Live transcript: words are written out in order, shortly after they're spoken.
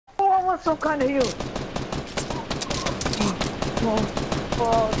want some kind of heal.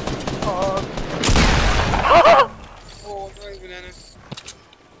 Oh, nice bananas.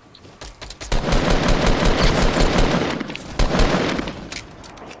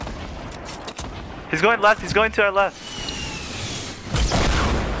 He's going left, he's going to our left.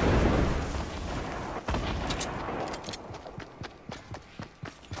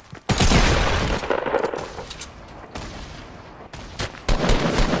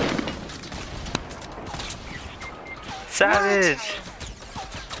 Savage!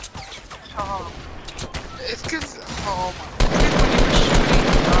 Oh, it's cause, oh my, it's 'cause when you were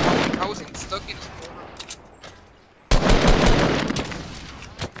shooting, I wasn't stuck in this corner.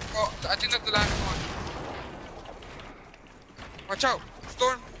 Oh, I think that's the last one. Watch out!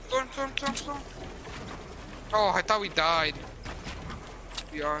 Storm! Oh, I thought we died. To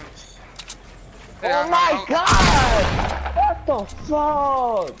be honest. Oh my god! What the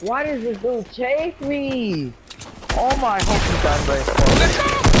fuck? Why does this dude chase me? Oh my, I hope he dies right now. Let's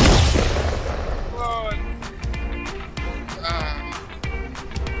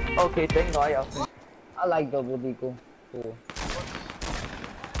go! Okay, thank God. I like double deagle. Cool.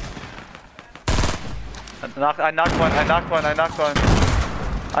 I knocked one. I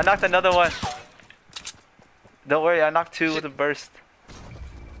knocked another one. Don't worry, I knocked two with a burst.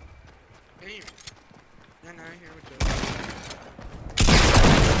 Damn. Yeah, no, here we go.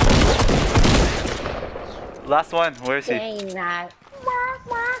 Last one, where is he? Dang that.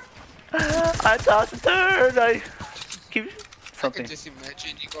 I tossed a turn. I keep something. I can just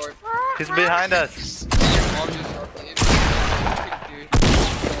imagine you going. He's behind us.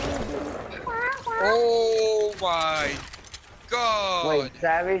 Oh my god. Wait,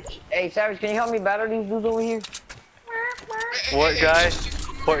 Savage? Hey, Savage, can you help me battle these dudes over here? What guy?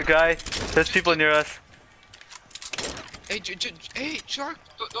 What guy? There's people near us. Hey, Shark,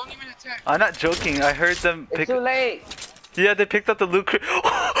 don't even attack. I'm not joking. I heard them pick. It's too late. Yeah, they picked up the loot crate.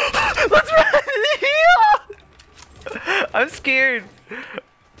 Let's run! Yeah! I'm scared.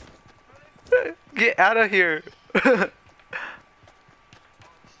 Get out of here.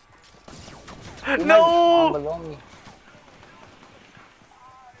 No!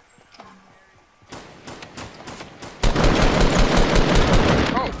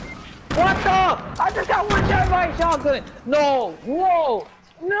 What the? I just got one shot by shotgun. No, whoa,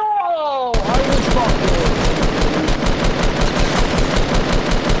 no! Are you fucking?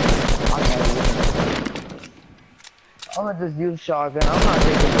 I'm gonna just use shotgun. I'm not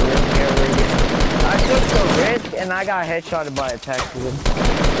taking the risk ever again. I took the risk and I got headshotted by a tactical.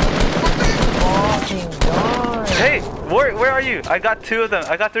 Fucking done. Hey, where are you? I got two of them.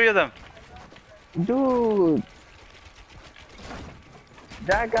 I got three of them. Dude.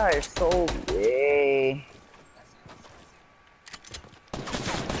 That guy is so gay.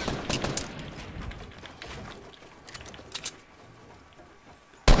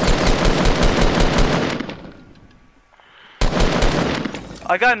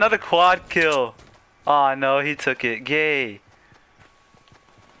 I got another quad kill. Aw, no, he took it. Gay.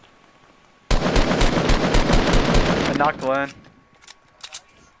 I knocked one.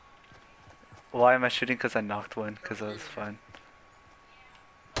 Why am I shooting? Because I knocked one. Because that was fun.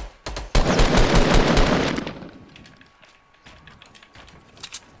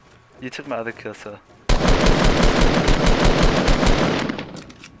 You took my other kill, so.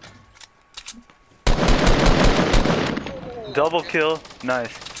 Double kill.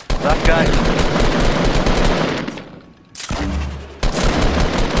 Nice. Last guy.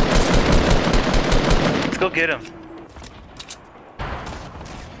 Let's go get him.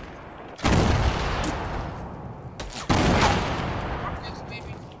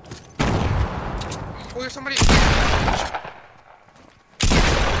 Oh, there's somebody.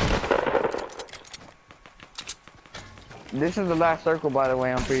 This is the last circle, by the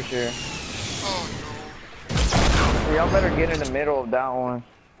way, I'm pretty sure. Oh no. So y'all better get in the middle of that one.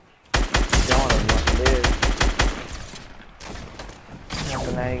 Y'all wanna live.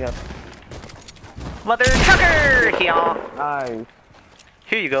 So now you got. Mother trucker! Here. Nice.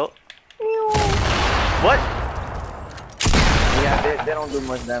 Here you go. What? Yeah, they don't do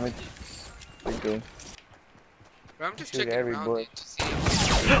much damage. They do. But I'm just Shoot checking every around bullet. to see.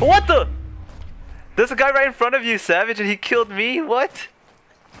 What the? There's a guy right in front of you, Savage, and he killed me? What?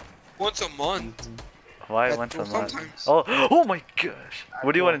 Once a month. Why That- once a well, month? sometimes. Oh my gosh.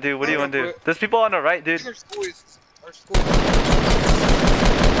 What do you want to do? What do you want to do? There's people on the right, dude. Our school is.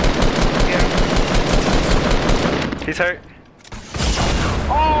 Yeah. He's hurt.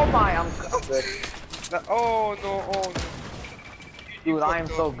 Oh my, I'm good. Oh no, oh no. Dude, I am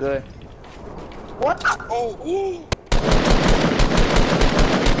so good. What the? Oh, ooh.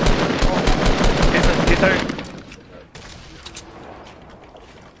 Hurry.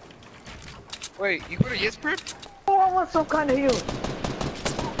 Wait, you go to yes, Brip? Oh, I want some kind of heal.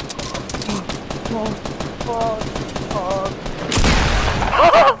 Oh,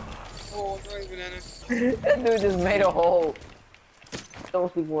 Oh, sorry, bananas. that dude just made a hole.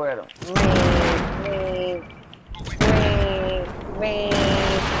 Those people were at him.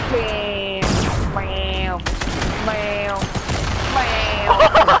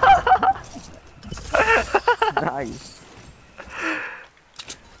 Nice.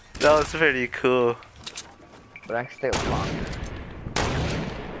 That was pretty cool. But I can stay long.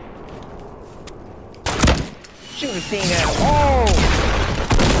 Shoot a thing at him. Oh!